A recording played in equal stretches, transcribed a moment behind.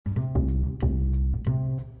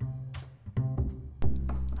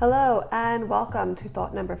Hello and welcome to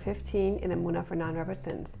thought number 15 in Emunah for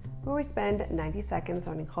Non-Rebbetzins, where we spend 90 seconds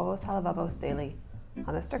learning Chovos Halavavos daily.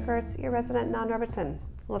 I'm Esther Kurtz, your resident non-Rebbetzin.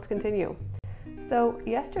 Let's continue. So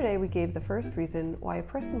yesterday we gave the first reason why a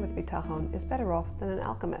person with bitachon is better off than an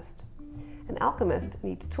alchemist. An alchemist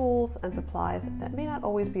needs tools and supplies that may not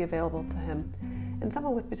always be available to him. And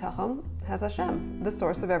someone with bitachon has Hashem, the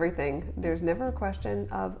source of everything. There's never a question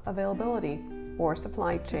of availability or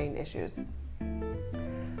supply chain issues.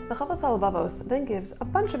 The Chovos Halavavos then gives a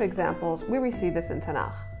bunch of examples where we see this in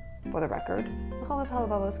Tanakh. For the record, the Chovos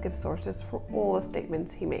Halavavos gives sources for all the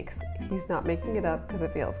statements he makes. He's not making it up because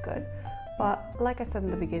it feels good. But like I said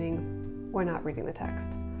in the beginning, we're not reading the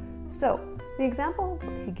text. So, the examples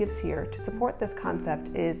he gives here to support this concept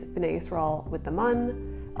is Bnei Yisrael with the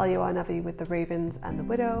man, Eliyahu Navi with the ravens and the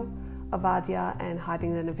widow, Avadia and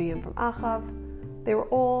hiding the Nevi'im from Achav. They were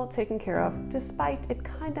all taken care of despite it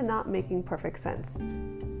kinda not making perfect sense.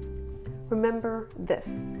 Remember this.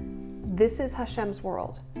 This is Hashem's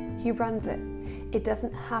world. He runs it. It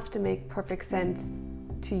doesn't have to make perfect sense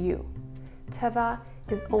to you. Teva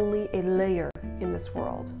is only a layer in this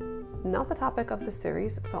world. Not the topic of this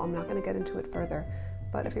series, so I'm not going to get into it further.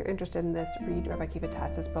 But if you're interested in this, read Rabbi Kiva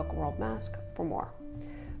Tatz's book, World Mask, for more.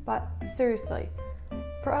 But seriously,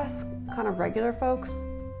 for us kind of regular folks,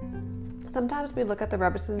 sometimes we look at the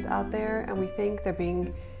Rebbetzins out there and we think they're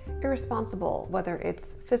being irresponsible, whether it's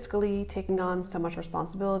fiscally taking on so much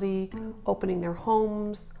responsibility, opening their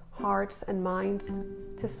homes, hearts, and minds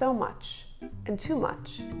to so much and too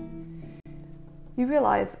much. You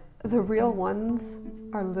realize the real ones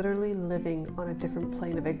are literally living on a different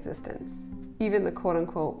plane of existence, even the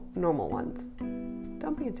quote-unquote normal ones.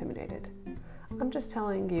 Don't be intimidated. I'm just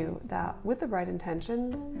telling you that with the right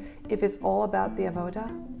intentions, if it's all about the avoda,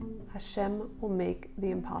 Hashem will make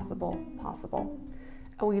the impossible possible.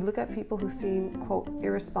 And when you look at people who seem, quote,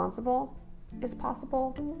 irresponsible, it's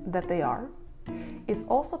possible that they are. It's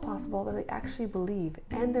also possible that they actually believe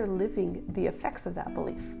and they're living the effects of that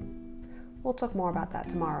belief. We'll talk more about that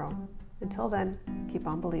tomorrow. Until then, keep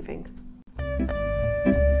on believing.